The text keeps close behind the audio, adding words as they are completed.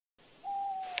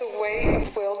The way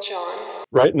of Will John.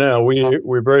 Right now,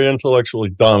 we're very intellectually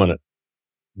dominant.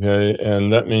 Okay,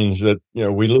 and that means that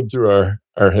we live through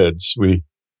our heads. We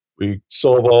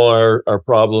solve all our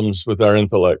problems with our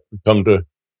intellect.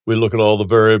 We look at all the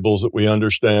variables that we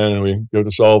understand and we go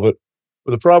to solve it.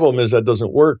 But the problem is that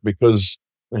doesn't work, because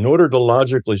in order to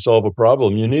logically solve a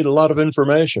problem, you need a lot of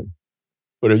information.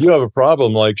 But if you have a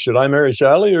problem like, should I marry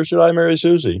Sally or should I marry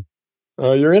Susie?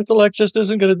 Your intellect just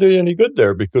isn't going to do you any good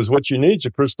there, because what you need is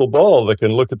a crystal ball that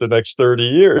can look at the next 30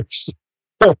 years.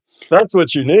 That's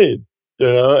what you need,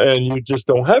 and you just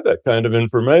don't have that kind of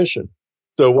information.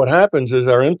 So what happens is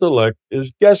our intellect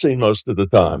is guessing most of the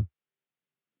time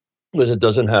because it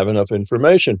doesn't have enough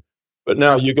information. But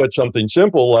now you got something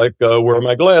simple like, where are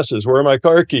my glasses? Where are my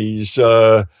car keys?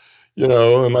 Am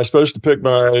I supposed to pick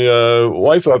my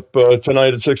wife up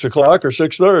tonight at 6 o'clock or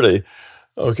 6:30?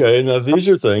 Okay, now these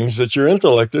are things that your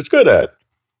intellect is good at.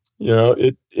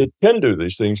 It can do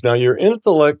these things. Now your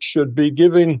intellect should be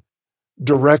giving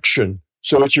direction.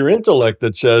 So it's your intellect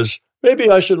that says, maybe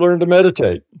I should learn to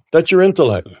meditate. That's your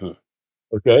intellect.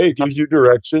 Okay, it gives you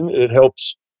direction. It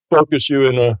helps focus you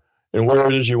in where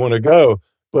it is you want to go.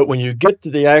 But when you get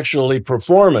to the actually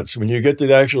performance, when you get to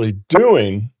the actually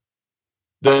doing,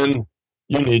 then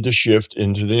you need to shift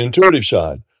into the intuitive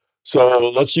side. So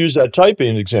let's use that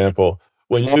typing example.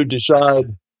 When you decide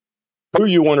who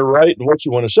you want to write and what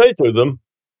you want to say to them,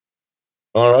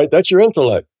 all right, that's your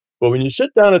intellect. But when you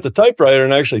sit down at the typewriter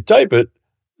and actually type it,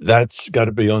 that's got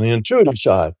to be on the intuitive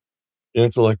side. The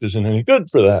intellect isn't any good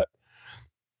for that.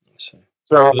 So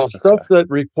the stuff that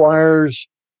requires,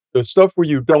 the stuff where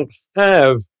you don't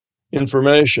have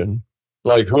information,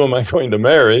 like who am I going to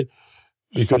marry,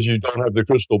 because you don't have the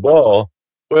crystal ball,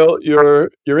 well, your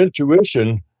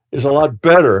intuition is a lot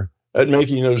better at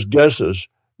making those guesses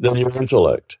than your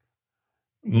intellect.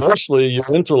 Mostly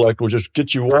your intellect will just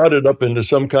get you wadded up into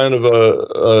some kind of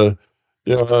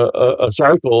a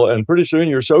cycle, and pretty soon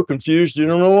you're so confused you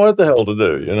don't know what the hell to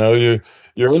do.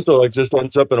 Your intellect just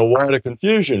ends up in a wad of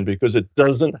confusion because it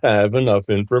doesn't have enough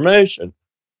information.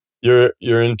 Your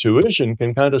intuition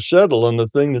can kind of settle on the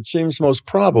thing that seems most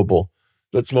probable,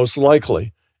 that's most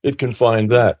likely. It can find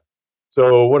that.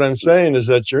 So what I'm saying is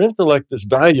that your intellect is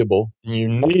valuable and you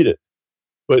need it,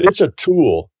 but it's a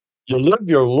tool. You live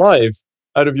your life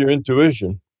out of your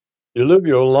intuition. You live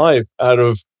your life out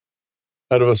of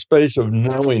a space of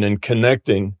knowing and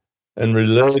connecting and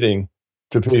relating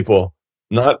to people,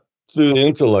 not through the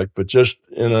intellect, but just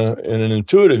in an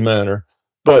intuitive manner.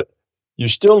 But you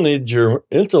still need your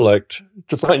intellect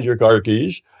to find your car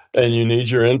keys, and you need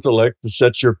your intellect to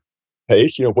set your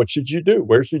pace. What should you do?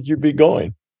 Where should you be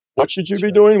going? What should you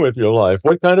be doing with your life?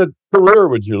 What kind of career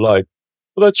would you like?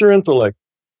 Well, that's your intellect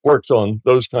works on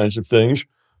those kinds of things.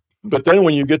 But then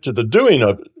when you get to the doing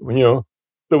of it,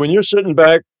 so when you're sitting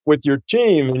back with your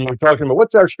team and you're talking about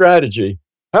what's our strategy?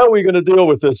 How are we going to deal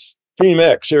with this Team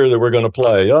X here that we're going to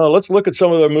play? Oh, let's look at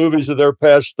some of the movies of their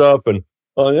past stuff. And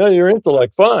your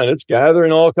intellect, fine. It's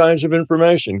gathering all kinds of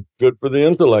information. Good for the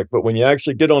intellect. But when you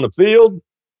actually get on the field,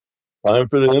 time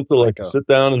for the intellect to sit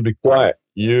down and be quiet.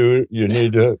 You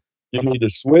need to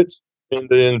switch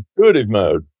into intuitive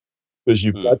mode, because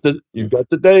you've got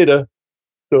the data.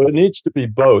 So it needs to be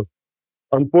both.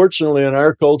 Unfortunately, in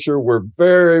our culture, we're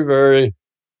very, very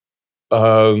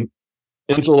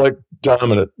intellect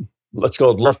dominant. Let's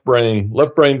call it left brain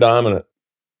dominant.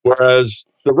 Whereas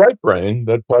the right brain,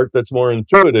 that part that's more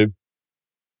intuitive,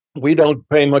 we don't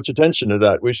pay much attention to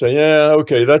that. We say, yeah,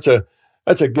 okay, that's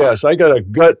a guess. I got a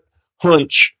gut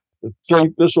hunch. I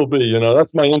think this will be,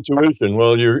 that's my intuition.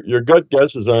 Well, your gut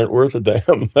guesses aren't worth a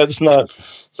damn. That's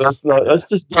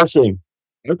just guessing.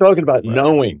 We're talking about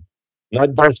knowing,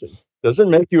 not guessing. Doesn't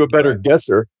make you a better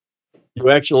guesser. You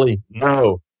actually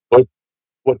know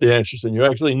what the answers are. You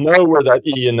actually know where that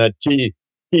E and that T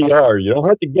are. You don't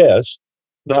have to guess.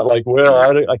 Not like, well,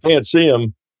 I can't see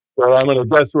them, but I'm going to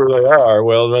guess where they are.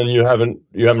 Well, then you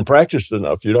haven't practiced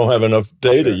enough. You don't have enough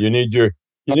data. Sure.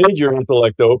 You need your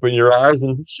intellect to open your eyes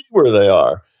and see where they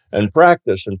are, and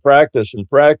practice and practice and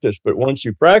practice. But once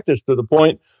you practice to the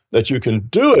point that you can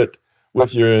do it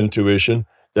with your intuition,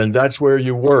 then that's where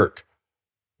you work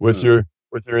with your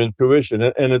intuition.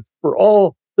 And it's for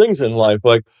all things in life.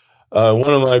 Like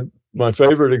one of my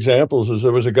favorite examples is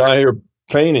there was a guy here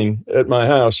painting at my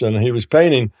house, and he was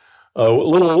painting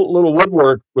little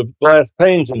woodwork with glass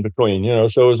panes in between,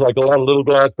 so it was like a lot of little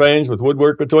glass panes with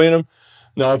woodwork between them.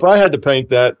 Now, if I had to paint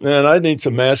that, man, I'd need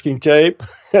some masking tape,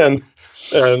 and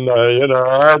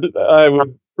I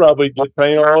would probably get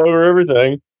paint all over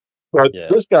everything. But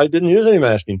this guy didn't use any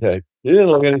masking tape. He didn't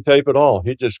look at any tape at all.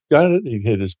 He just got it. He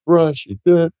hit his brush. He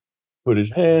did it. Put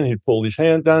his hand. He pulled his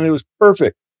hand down. It was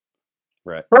perfect.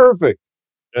 Right. Perfect.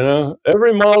 You know,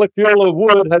 every molecule of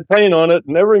wood had paint on it,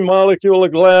 and every molecule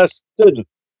of glass didn't.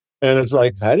 And it's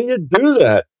like, how do you do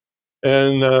that?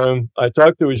 And I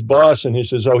talked to his boss, and he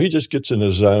says, "Oh, he just gets in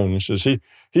his zone." He says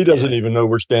he doesn't even know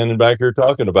we're standing back here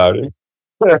talking about him.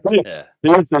 Yeah.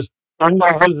 He's just in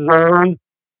his zone,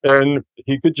 and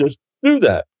he could just do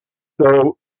that.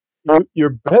 So you're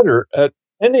better at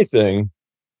anything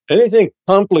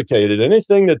complicated,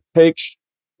 anything that takes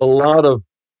a lot of,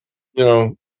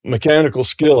 mechanical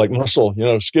skill, like muscle,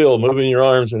 skill, moving your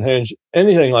arms and hands,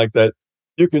 anything like that.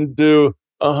 You can do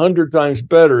 100 times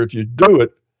better if you do it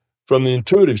from the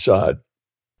intuitive side.